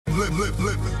My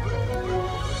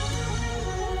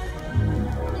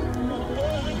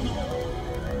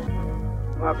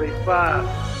big 5.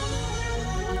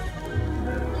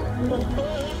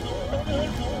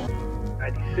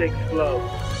 96 flow.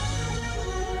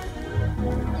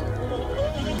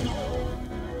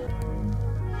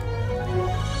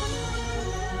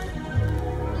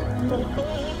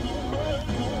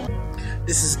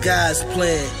 This is God's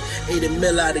plan. 80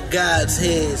 mil out of God's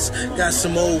hands. Got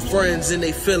some old friends and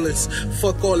they feelings.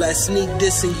 Fuck all that sneak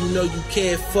dissing, you know you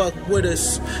can't fuck with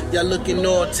us. Y'all looking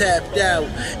all tapped out.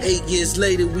 8 years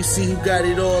later, we see who got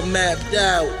it all mapped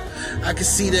out. I can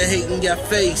see the hate in your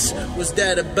face. What's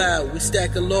that about? We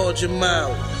stack a large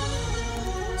amount.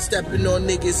 Stepping on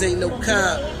niggas ain't no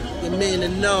cop. Your man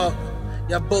and knock.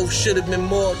 Y'all both should've been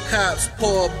more cops,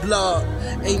 Paul Blog.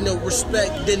 Ain't no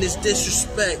respect, then it's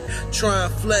disrespect. Try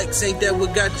and flex, ain't that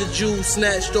what got the jewels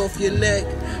snatched off your neck?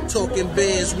 Talking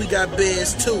bands, we got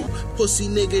bands too. Pussy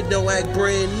nigga don't act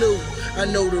brand new. I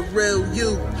know the real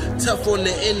you. Tough on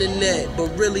the internet,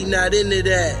 but really not into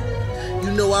that.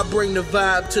 You know I bring the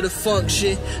vibe to the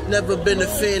function. Never been a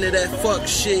fan of that fuck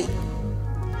shit.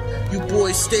 You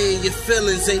boys stay in your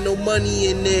feelings, ain't no money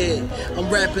in there. I'm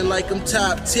rapping like I'm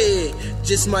top tier,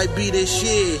 just might be this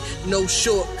year. No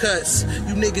shortcuts,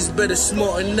 you niggas better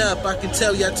smarten up. I can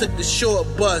tell y'all took the short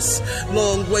bus,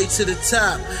 long way to the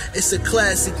top. It's a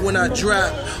classic when I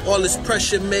drop. All this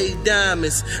pressure made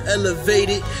diamonds,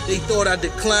 elevated. They thought I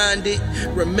declined it.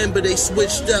 Remember they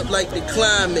switched up like the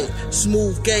climate.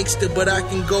 Smooth gangster, but I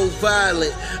can go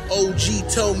violent. OG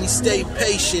told me stay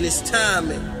patient, it's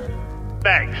timing.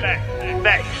 Facts, you know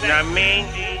what I mean?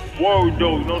 Word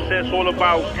though, you know what I'm saying? It's all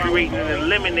about creating and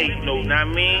eliminating though, you know what I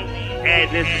mean?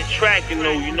 Adding and subtracting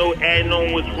though, you know, adding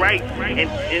on what's right and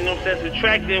you know what I'm saying,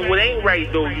 subtracting what ain't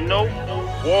right though, you know?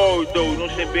 Word though, you know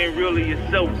what I'm saying? Being real to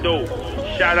yourself though.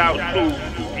 Shout out to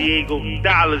Diego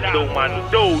Dollaz though, my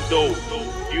though.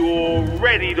 You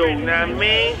already though, you know what I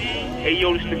mean? Hey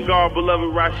yo, this the God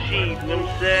beloved Rashid, you know what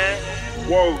I'm saying?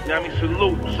 Word, you know what I mean?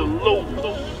 Salute.